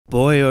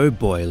Boy oh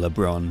boy,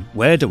 Lebron,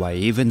 where do I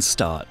even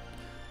start?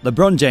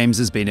 LeBron James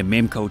has been in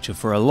meme culture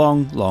for a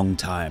long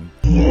time.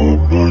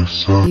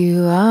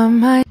 You are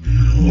my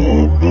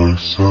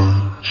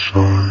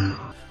sunshine.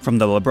 From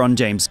the LeBron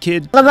James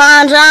kid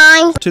LeBron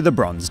James to the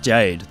Bronze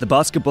Jade, the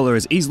basketballer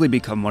has easily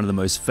become one of the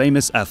most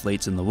famous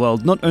athletes in the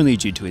world, not only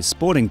due to his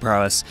sporting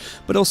prowess,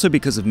 but also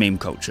because of meme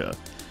culture.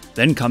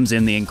 Then comes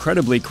in the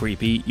incredibly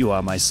creepy You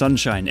Are My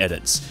Sunshine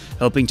edits,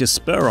 helping to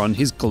spur on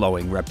his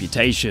glowing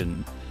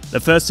reputation. The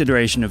first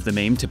iteration of the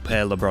meme to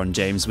pair LeBron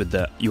James with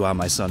the You Are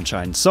My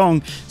Sunshine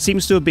song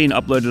seems to have been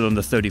uploaded on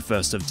the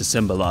 31st of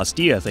December last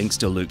year thanks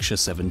to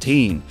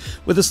Luke17,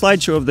 with a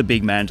slideshow of the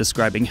big man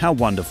describing how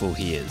wonderful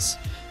he is.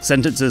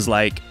 Sentences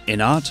like,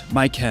 "In art,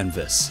 my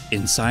canvas.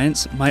 In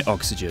science, my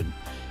oxygen.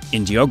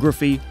 In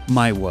geography,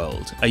 my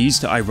world," are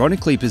used to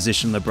ironically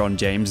position LeBron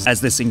James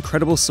as this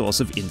incredible source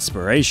of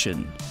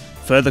inspiration.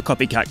 Further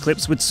copycat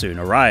clips would soon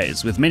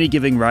arise, with many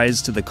giving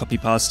rise to the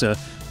copypasta,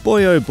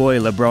 "Boy oh boy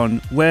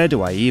LeBron, where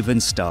do I even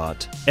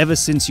start? Ever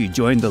since you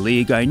joined the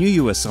league I knew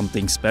you were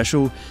something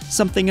special,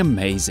 something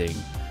amazing.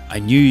 I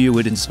knew you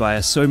would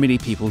inspire so many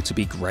people to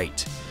be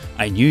great.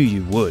 I knew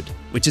you would,"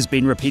 which has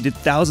been repeated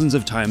thousands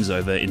of times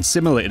over in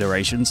similar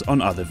iterations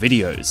on other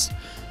videos.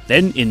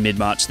 Then, in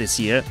mid-March this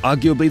year,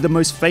 arguably the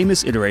most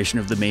famous iteration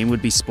of the meme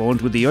would be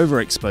spawned with the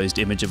overexposed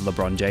image of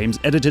LeBron James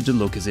edited to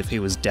look as if he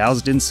was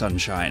doused in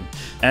sunshine,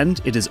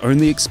 and it has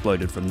only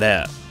exploded from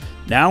there.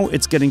 Now,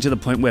 it's getting to the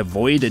point where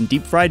void and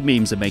deep-fried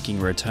memes are making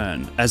a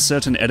return, as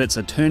certain edits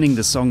are turning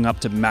the song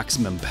up to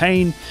maximum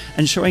pain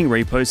and showing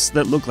reposts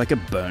that look like a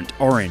burnt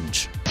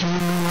orange.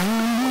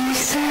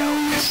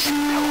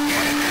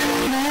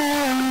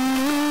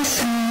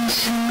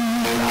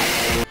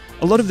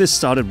 A lot of this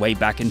started way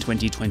back in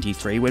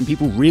 2023 when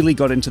people really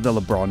got into the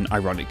LeBron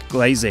ironic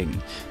glazing,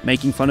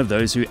 making fun of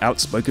those who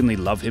outspokenly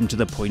love him to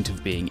the point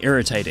of being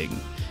irritating.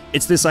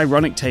 It's this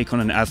ironic take on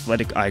an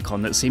athletic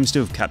icon that seems to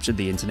have captured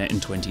the internet in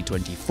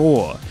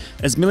 2024,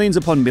 as millions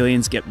upon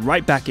millions get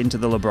right back into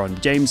the LeBron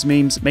James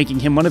memes, making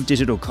him one of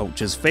digital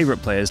culture's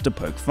favourite players to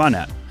poke fun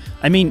at.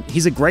 I mean,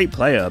 he's a great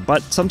player,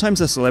 but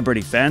sometimes a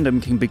celebrity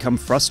fandom can become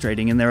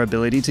frustrating in their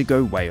ability to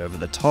go way over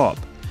the top.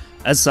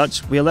 As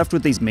such, we are left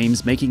with these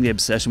memes making the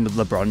obsession with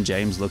LeBron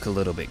James look a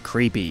little bit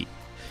creepy.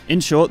 In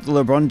short, the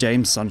LeBron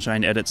James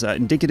Sunshine edits are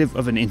indicative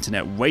of an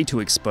internet way too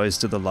exposed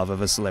to the love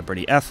of a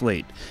celebrity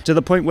athlete, to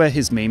the point where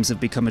his memes have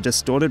become a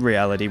distorted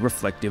reality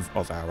reflective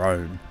of our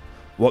own.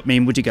 What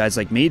meme would you guys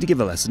like me to give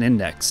a lesson in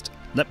next?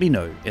 Let me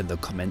know in the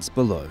comments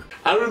below.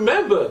 And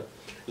remember,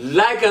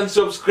 like and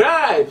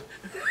subscribe!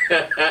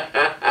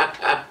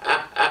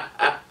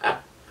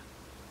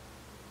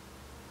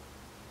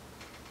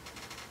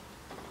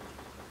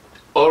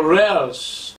 Or else.